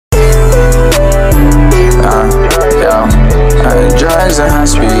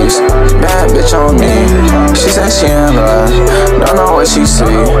bitch on me. She said she in love, don't know what she see.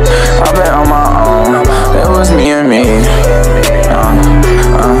 I've been on my own, it was me and me.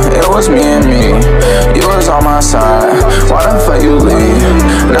 It was me and me. You was on my side, why the fuck you leave?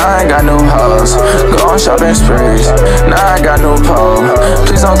 Now I ain't got new hoes, go on shopping sprees. Now I got new pole,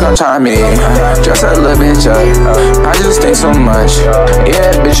 please don't come try me. Dress a little bitch up, I just think so much.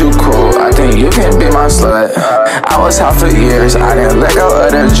 Yeah, bitch, you cool, I think you can be my slut. I was hot for years, I didn't let go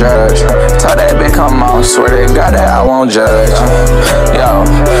of the drugs. Tell that bitch come on, swear to God that I won't judge. Yo,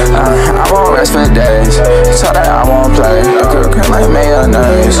 I won't rest for days. Tell that I won't play, cook like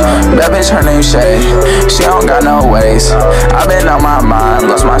mayonnaise. That bitch, her name Shay, she don't got no waist. I been on my mind,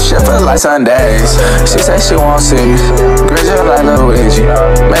 lost my shit for like Sundays. She said she won't see me, Grizzy like Luigi.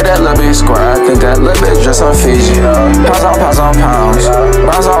 Made that little bitch square, I think that little bitch dress on Fiji. Pounds on pounds,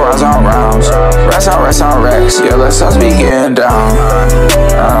 rounds on rounds, racks on racks. Yeah, let's us be getting down.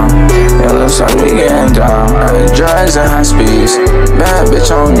 Yeah, let's us be getting down. Drugs and high speeds, bad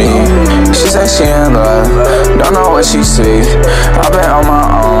bitch on me. She said she in love, don't know what she see. I've been on my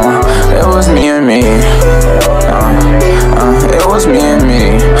own, it was me and me. It was me and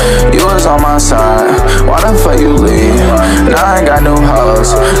me. You was on my side, why the fuck you leave? Now I ain't got new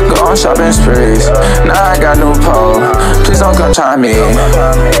hoes, go on shopping sprees. Now I got new pole, please don't come try me.